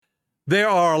There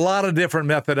are a lot of different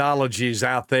methodologies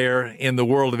out there in the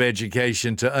world of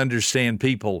education to understand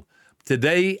people.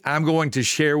 Today, I'm going to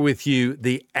share with you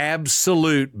the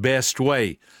absolute best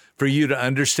way for you to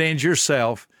understand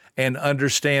yourself and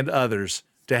understand others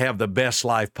to have the best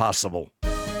life possible.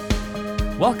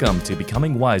 Welcome to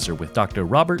Becoming Wiser with Dr.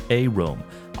 Robert A. Rome,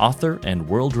 author and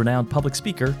world-renowned public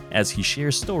speaker, as he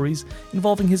shares stories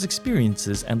involving his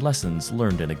experiences and lessons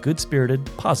learned in a good-spirited,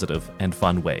 positive, and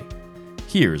fun way.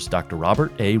 Here's Dr.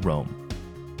 Robert A. Rome.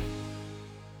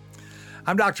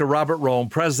 I'm Dr. Robert Rome,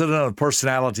 president of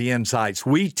Personality Insights.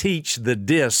 We teach the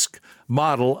DISC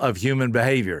model of human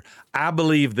behavior. I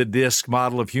believe the DISC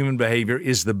model of human behavior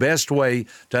is the best way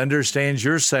to understand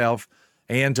yourself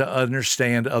and to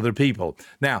understand other people.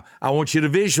 Now, I want you to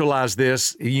visualize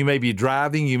this. You may be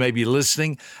driving, you may be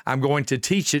listening. I'm going to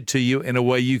teach it to you in a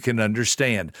way you can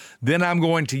understand. Then I'm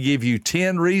going to give you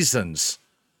 10 reasons.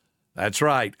 That's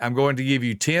right. I'm going to give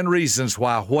you 10 reasons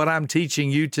why what I'm teaching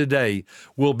you today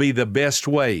will be the best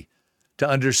way to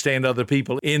understand other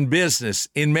people in business,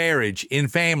 in marriage, in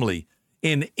family,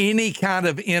 in any kind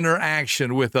of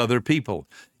interaction with other people.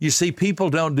 You see, people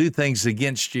don't do things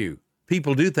against you.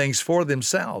 People do things for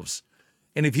themselves.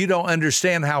 And if you don't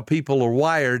understand how people are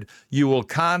wired, you will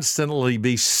constantly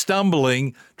be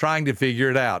stumbling trying to figure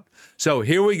it out. So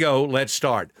here we go. Let's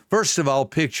start. First of all,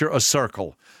 picture a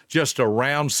circle. Just a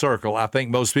round circle. I think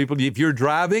most people, if you're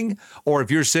driving or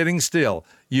if you're sitting still,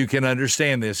 you can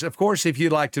understand this. Of course, if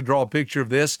you'd like to draw a picture of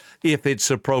this, if it's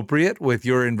appropriate with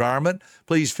your environment,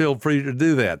 please feel free to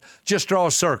do that. Just draw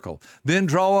a circle. Then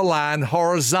draw a line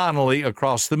horizontally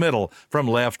across the middle from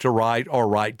left to right or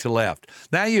right to left.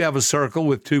 Now you have a circle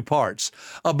with two parts.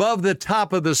 Above the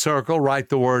top of the circle, write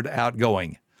the word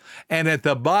outgoing. And at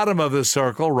the bottom of the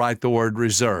circle, write the word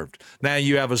reserved. Now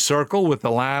you have a circle with a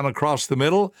line across the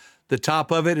middle. The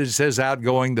top of it, it says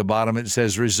outgoing. The bottom, it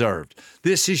says reserved.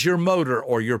 This is your motor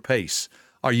or your pace.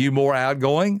 Are you more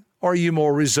outgoing or are you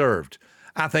more reserved?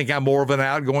 I think I'm more of an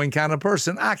outgoing kind of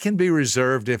person. I can be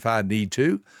reserved if I need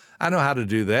to. I know how to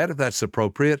do that if that's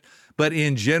appropriate. But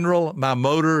in general, my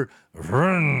motor,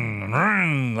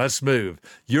 let's move.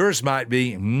 Yours might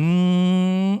be,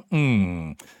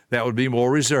 that would be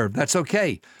more reserved. That's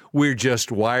okay. We're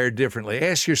just wired differently.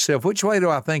 Ask yourself, which way do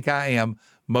I think I am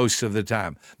most of the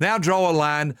time? Now draw a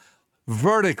line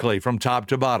vertically from top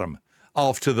to bottom.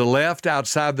 Off to the left,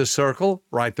 outside the circle,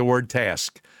 write the word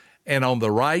task. And on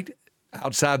the right,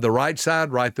 outside the right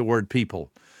side, write the word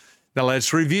people. Now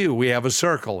let's review. We have a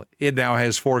circle. It now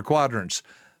has 4 quadrants.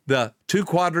 The 2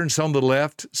 quadrants on the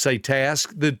left say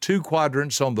task. The 2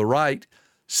 quadrants on the right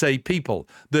say people.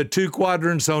 The 2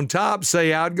 quadrants on top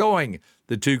say outgoing.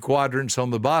 The 2 quadrants on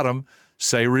the bottom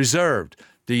say reserved.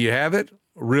 Do you have it?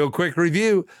 Real quick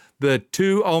review. The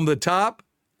 2 on the top,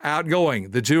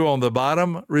 outgoing. The 2 on the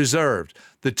bottom, reserved.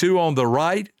 The 2 on the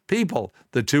right, people.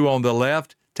 The 2 on the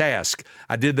left, task.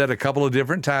 I did that a couple of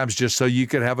different times just so you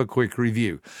could have a quick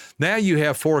review. Now you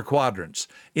have 4 quadrants.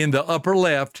 In the upper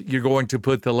left, you're going to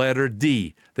put the letter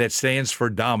D. That stands for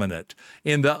dominant.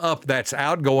 In the that's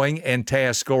outgoing and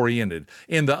task-oriented.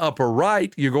 In the upper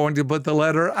right, you're going to put the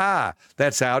letter I.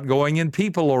 That's outgoing and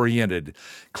people-oriented.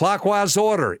 Clockwise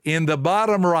order. In the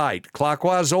bottom right,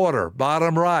 clockwise order,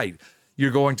 bottom right,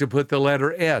 you're going to put the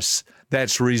letter S.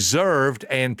 That's reserved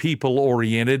and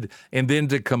people-oriented. And then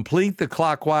to complete the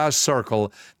clockwise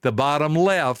circle, the bottom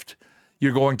left,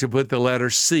 you're going to put the letter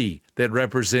C. That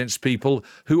represents people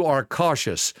who are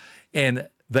cautious, and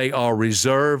they are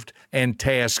reserved and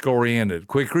task-oriented.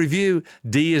 Quick review.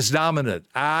 D is dominant.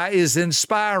 I is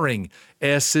inspiring.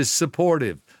 S is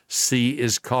supportive. C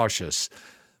is cautious.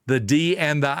 The D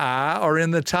and the I are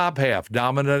in the top half,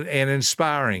 dominant and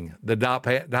inspiring, the top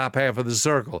half of the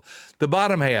circle. The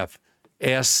bottom half,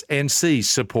 S and C,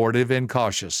 supportive and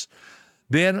cautious.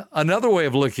 Then another way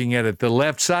of looking at it, the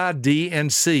left side, D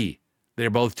and C,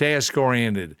 they're both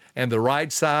task-oriented. And the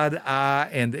right side, I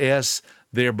and S,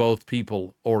 they're both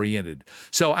people-oriented.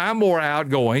 So I'm more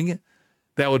outgoing.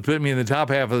 That would put me in the top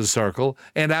half of the circle.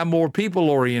 And I'm more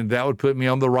people-oriented. That would put me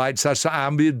on the right side. So I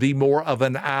would be more of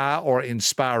an I or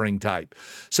inspiring type.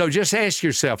 So just ask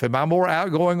yourself, am I more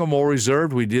outgoing or more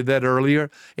reserved? We did that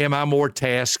earlier. Am I more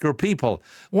task or people?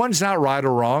 One's not right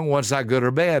or wrong. One's not good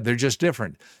or bad. They're just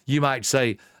different. You might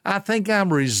say, I think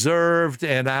I'm reserved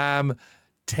and I'm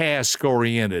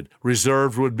task-oriented.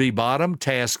 Reserved would be bottom,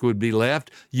 task would be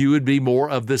left. You would be more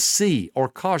of the C or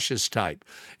cautious type.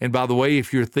 And by the way,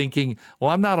 if you're thinking, well,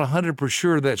 I'm not 100%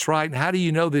 sure that's right, and how do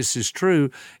you know this is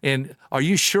true? And are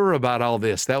you sure about all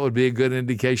this? That would be a good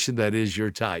indication that is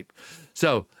your type.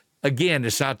 So again,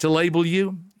 it's not to label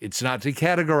you. It's not to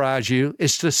categorize you.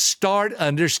 It's to start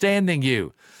understanding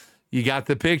you. You got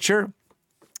the picture?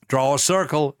 Draw a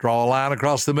circle, draw a line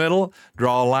across the middle,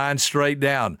 draw a line straight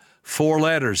down. 4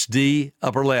 letters, D,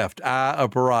 upper left, I,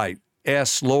 upper right,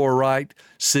 S, lower right,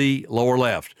 C, lower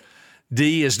left.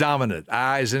 D is dominant,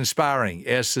 I is inspiring,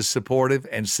 S is supportive,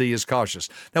 and C is cautious.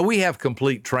 Now, we have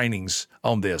complete trainings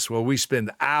on this where we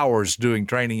spend hours doing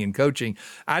training and coaching.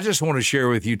 I just want to share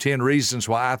with you 10 reasons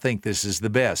why I think this is the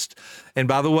best. And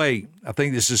by the way, I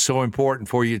think this is so important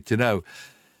for you to know.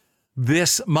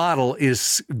 This model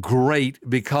is great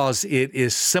because it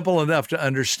is simple enough to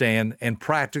understand and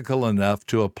practical enough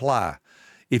to apply.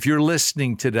 If you're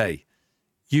listening today,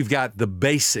 you've got the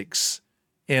basics.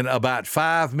 In about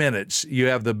 5 minutes, you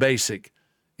have the basic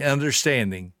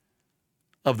understanding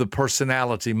of the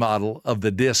personality model, of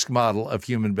the DISC model of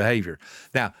human behavior.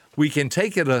 Now, we can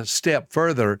take it a step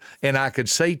further, and I could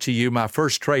say to you, my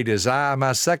first trait is I,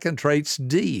 my second trait's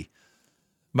D,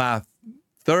 my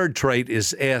third trait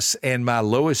is S, and my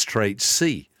lowest trait,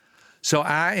 C. So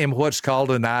I am what's called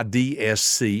an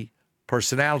IDSC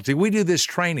personality. We do this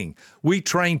training. We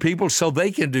train people so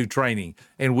they can do training.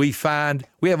 And we have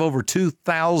over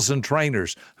 2,000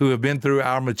 trainers who have been through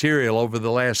our material over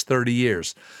the last 30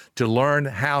 years to learn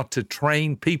how to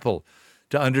train people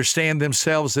to understand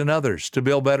themselves and others, to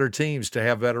build better teams, to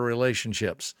have better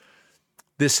relationships.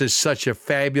 This is such a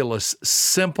fabulous,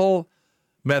 simple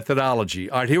methodology.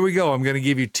 All right, here we go. I'm going to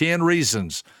give you 10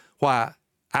 reasons why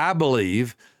I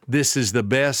believe this is the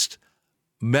best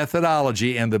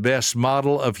methodology and the best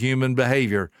model of human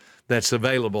behavior that's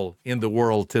available in the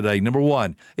world today. Number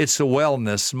 1, it's a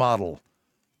wellness model.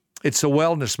 It's a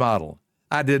wellness model.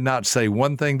 I did not say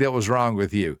one thing that was wrong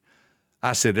with you.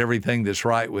 I said everything that's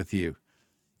right with you.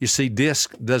 You see,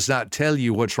 DISC does not tell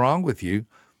you what's wrong with you.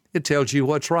 It tells you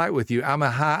what's right with you. I'm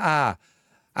a high I.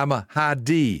 I'm a high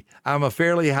D. I'm a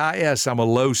fairly high S. I'm a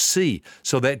low C.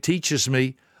 So that teaches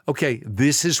me, okay,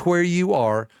 this is where you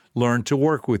are. Learn to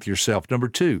work with yourself. Number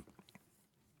two,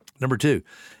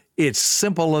 it's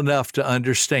simple enough to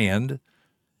understand,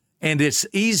 and it's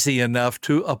easy enough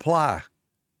to apply.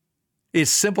 It's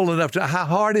simple enough to, how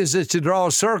hard is it to draw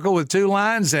a circle with 2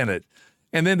 lines in it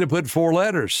and then to put 4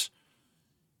 letters?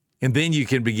 And then you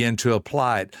can begin to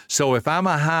apply it. So if I'm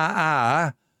a high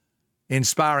I,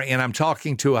 inspiring, and I'm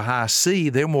talking to a high C,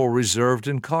 they're more reserved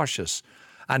and cautious.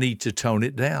 I need to tone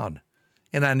it down.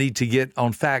 And I need to get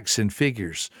on facts and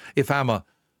figures. If I'm a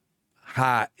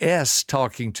high S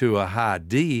talking to a high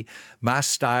D, my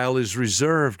style is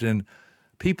reserved and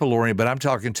people-oriented, but I'm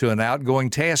talking to an outgoing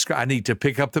tasker. I need to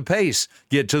pick up the pace,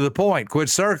 get to the point, quit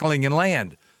circling and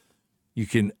land. You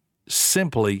can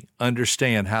simply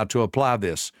understand how to apply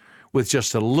this with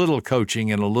just a little coaching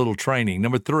and a little training.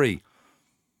 Number 3,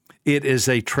 it is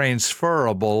a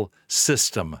transferable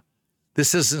system.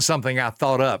 This isn't something I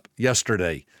thought up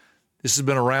yesterday. This has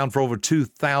been around for over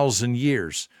 2,000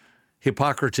 years.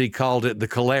 Hippocrates called it the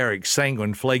choleric,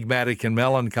 sanguine, phlegmatic, and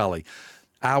melancholy.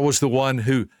 I was the one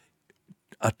who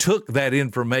took that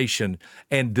information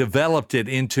and developed it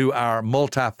into our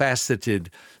multifaceted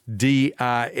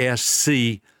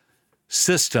DISC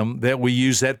system that we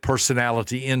use at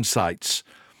Personality Insights.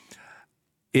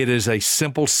 It is a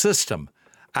simple system.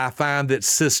 I find that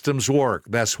systems work.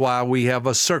 That's why we have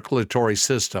a circulatory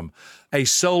system, a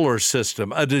solar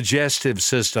system, a digestive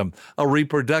system, a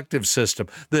reproductive system.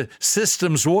 The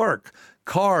systems work.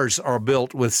 Cars are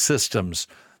built with systems.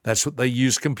 That's what they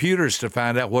use computers to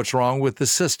find out what's wrong with the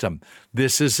system.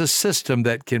 This is a system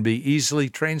that can be easily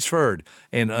transferred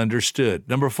and understood.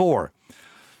 Number 4,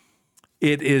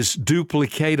 it is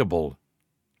duplicatable.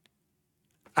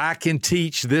 I can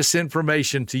teach this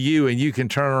information to you, and you can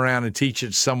turn around and teach it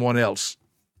to someone else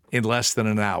in less than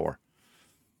an hour.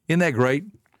 Isn't that great?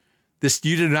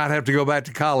 You do not have to go back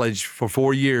to college for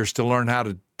 4 years to learn how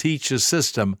to teach a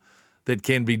system that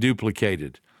can be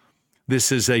duplicated.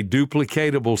 This is a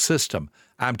duplicatable system.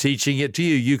 I'm teaching it to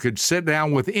you. You could sit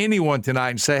down with anyone tonight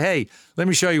and say, hey, let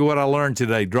me show you what I learned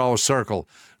today. Draw a circle.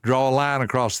 Draw a line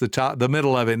across the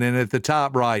middle of it, and then at the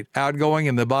top right, outgoing,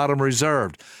 and the bottom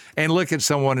reserved. And look at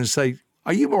someone and say,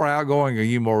 are you more outgoing or are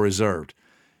you more reserved?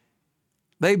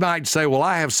 They might say, well,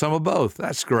 I have some of both.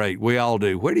 That's great. We all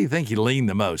do. Where do you think you lean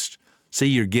the most? See,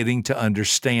 you're getting to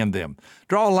understand them.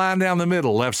 Draw a line down the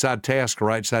middle, left side task,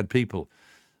 right side people.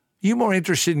 Are you more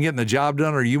interested in getting the job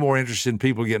done, or are you more interested in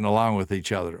people getting along with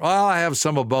each other? Well, I have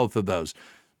some of both of those.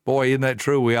 Boy, isn't that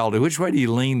true? We all do. Which way do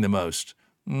you lean the most?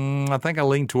 I think I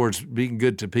lean towards being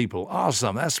good to people.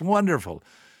 Awesome. That's wonderful.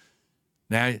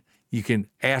 Now, you can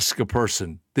ask a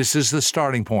person, this is the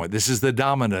starting point. This is the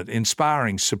dominant,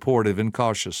 inspiring, supportive, and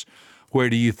cautious. Where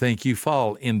do you think you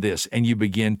fall in this? And you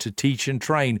begin to teach and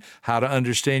train how to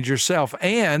understand yourself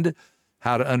and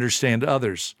how to understand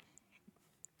others.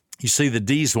 You see, the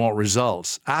D's want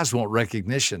results. I's want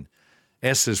recognition.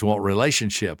 S's want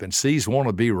relationship. And C's want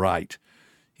to be right.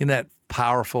 Isn't that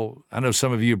powerful? I know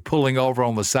some of you are pulling over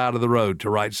on the side of the road to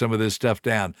write some of this stuff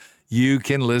down. You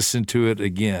can listen to it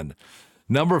again.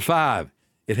 Number 5,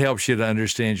 it helps you to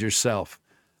understand yourself.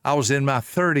 I was in my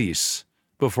 30s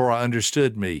before I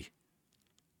understood me.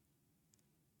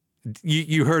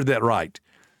 You heard that right.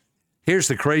 Here's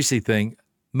the crazy thing.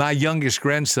 My youngest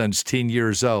grandson's 10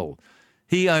 years old.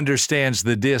 He understands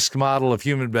the DISC model of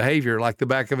human behavior like the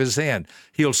back of his hand.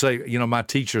 He'll say, my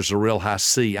teacher's a real high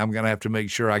C. I'm going to have to make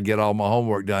sure I get all my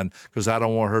homework done because I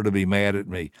don't want her to be mad at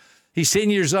me. He's 10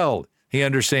 years old. He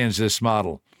understands this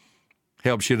model.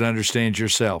 Helps you to understand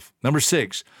yourself. Number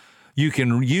 6, you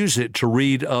can use it to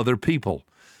read other people.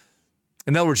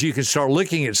 In other words, you can start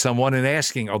looking at someone and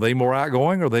asking, are they more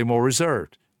outgoing or are they more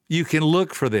reserved? You can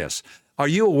look for this. Are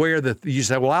you aware that you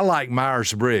say, well, I like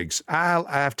Myers-Briggs.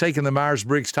 I've taken the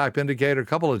Myers-Briggs type indicator a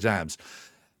couple of times.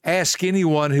 Ask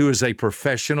anyone who is a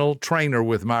professional trainer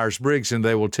with Myers-Briggs, and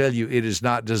they will tell you it is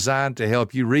not designed to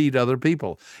help you read other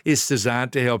people. It's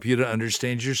designed to help you to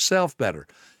understand yourself better.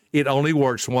 It only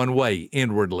works one way,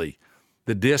 inwardly.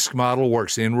 The DISC model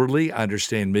works inwardly. I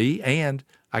understand me, and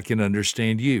I can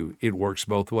understand you. It works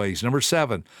both ways. Number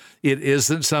 7, it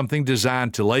isn't something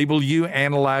designed to label you,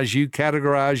 analyze you,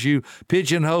 categorize you,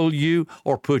 pigeonhole you,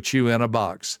 or put you in a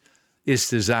box. It's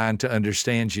designed to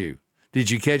understand you. Did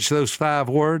you catch those 5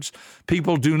 words?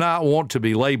 People do not want to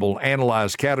be labeled,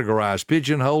 analyzed, categorized,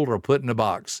 pigeonholed, or put in a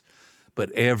box.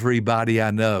 But everybody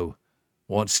I know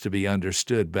wants to be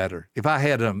understood better. If I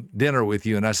had dinner with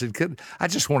you and I said, I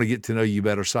just want to get to know you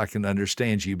better so I can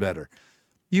understand you better,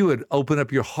 you would open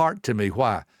up your heart to me.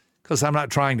 Why? Because I'm not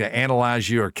trying to analyze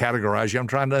you or categorize you. I'm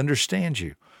trying to understand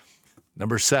you.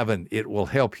 Number 7, it will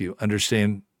help you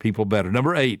understand people better.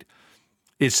 Number 8,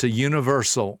 it's a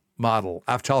universal model.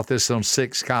 I've taught this on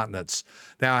 6 continents.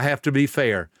 Now, I have to be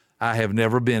fair. I have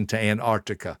never been to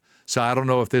Antarctica, so I don't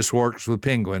know if this works with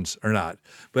penguins or not.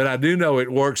 But I do know it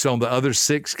works on the other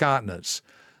 6 continents.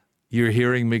 You're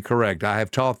hearing me correct. I have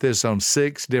taught this on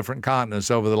 6 different continents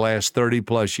over the last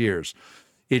 30-plus years.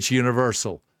 It's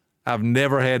universal. I've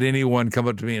never had anyone come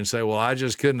up to me and say, well, I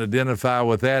just couldn't identify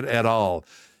with that at all.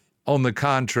 On the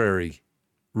contrary,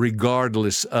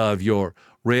 regardless of your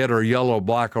red or yellow,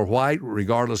 black or white,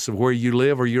 regardless of where you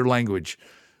live or your language,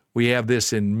 we have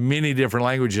this in many different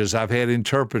languages. I've had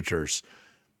interpreters,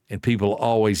 and people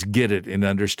always get it and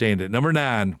understand it. Number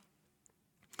 9,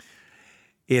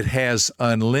 it has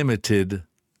unlimited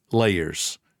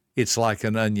layers. It's like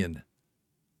an onion.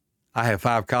 I have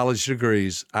 5 college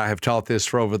degrees. I have taught this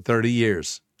for over 30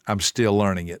 years. I'm still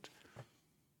learning it.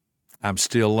 I'm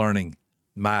still learning.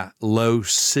 My low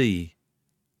C,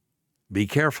 be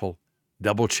careful.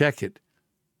 Double check it.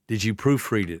 Did you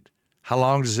proofread it? How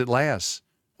long does it last?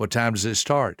 What time does it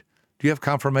start? Do you have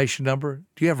confirmation number?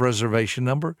 Do you have reservation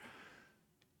number?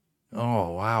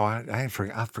 Oh, wow, I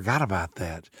forgot about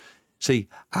that. See,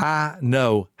 I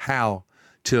know how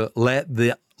to let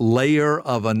the layer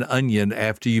of an onion,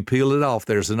 after you peel it off,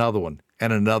 there's another one,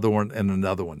 and another one, and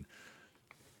another one.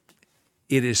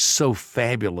 It is so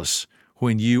fabulous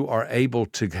when you are able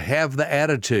to have the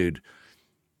attitude,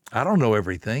 I don't know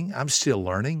everything. I'm still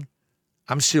learning.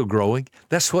 I'm still growing.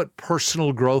 That's what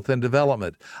personal growth and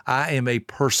development. I am a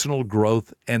personal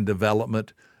growth and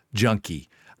development junkie.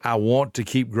 I want to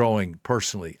keep growing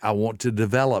personally. I want to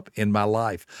develop in my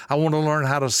life. I want to learn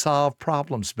how to solve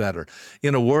problems better.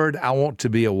 In a word, I want to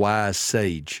be a wise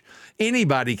sage.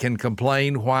 Anybody can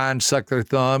complain, whine, suck their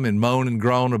thumb, and moan and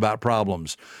groan about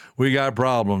problems. We got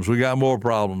problems. We got more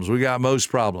problems. We got most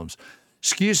problems.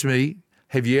 Excuse me,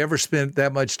 have you ever spent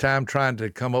that much time trying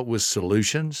to come up with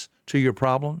solutions to your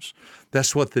problems?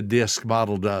 That's what the DISC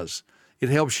model does. It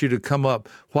helps you to come up.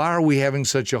 Why are we having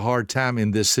such a hard time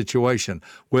in this situation?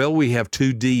 Well, we have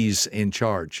 2 Ds in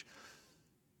charge.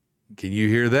 Can you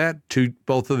hear that?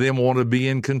 Both of them want to be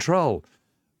in control.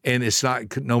 And it's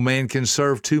not, no man can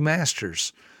serve 2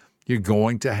 masters. You're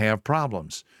going to have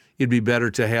problems. It'd be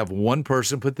better to have one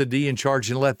person put the D in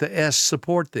charge and let the S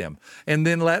support them. And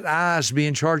then let I's be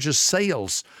in charge of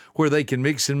sales, where they can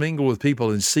mix and mingle with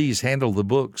people, and C's handle the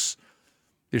books.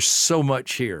 There's so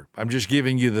much here. I'm just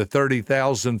giving you the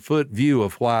 30,000-foot view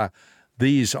of why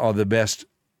these are the best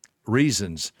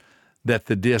reasons that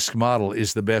the DISC model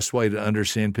is the best way to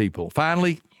understand people.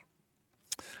 Finally,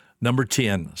 number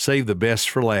 10, save the best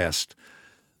for last.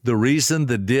 The reason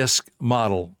the DISC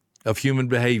model of human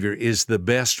behavior is the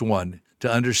best one to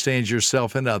understand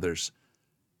yourself and others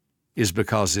is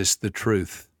because it's the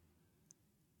truth.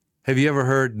 Have you ever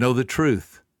heard, know the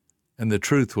truth, and the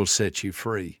truth will set you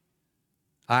free?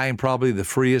 I am probably the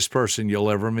freest person you'll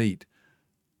ever meet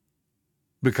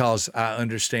because I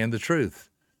understand the truth.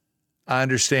 I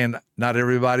understand not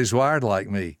everybody's wired like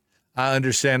me. I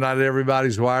understand not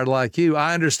everybody's wired like you.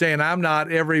 I understand I'm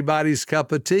not everybody's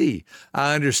cup of tea.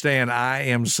 I understand I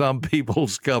am some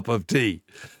people's cup of tea.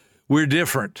 We're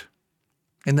different,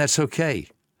 and that's okay.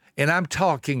 And I'm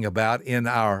talking about in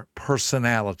our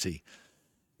personality.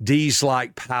 D's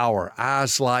like power,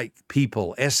 I's like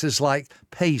people, S's like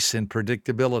pace and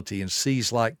predictability, and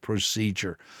C's like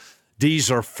procedure. D's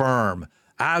are firm,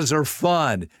 I's are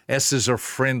fun, S's are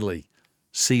friendly,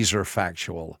 C's are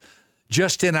factual.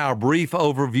 Just in our brief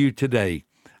overview today,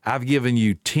 I've given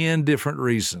you 10 different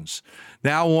reasons.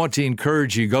 Now I want to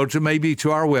encourage you, go to maybe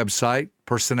to our website,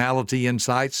 Personality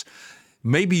Insights.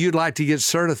 Maybe you'd like to get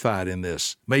certified in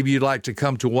this. Maybe you'd like to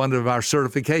come to one of our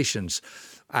certifications.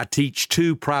 I teach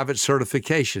 2 private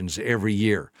certifications every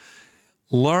year.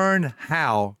 Learn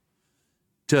how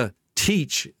to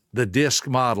teach the DISC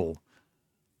model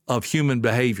of human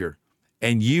behavior,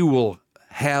 and you will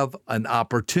have an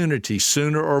opportunity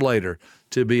sooner or later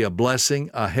to be a blessing,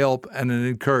 a help, and an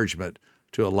encouragement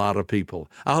to a lot of people.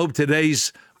 I hope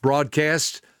today's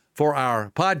broadcast for our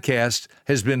podcast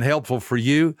has been helpful for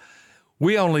you.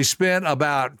 We only spent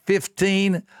about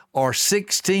 15 or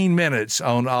 16 minutes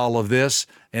on all of this,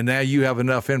 and now you have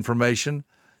enough information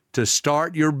to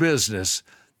start your business,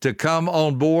 to come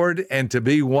on board and to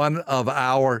be one of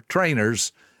our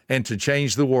trainers and to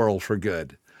change the world for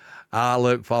good. I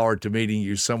look forward to meeting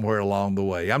you somewhere along the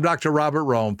way. I'm Dr. Robert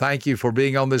Rome. Thank you for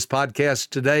being on this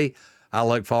podcast today. I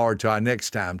look forward to our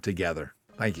next time together.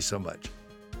 Thank you so much.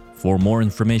 For more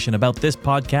information about this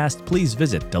podcast, please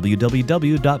visit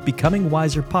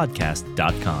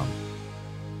www.becomingwiserpodcast.com.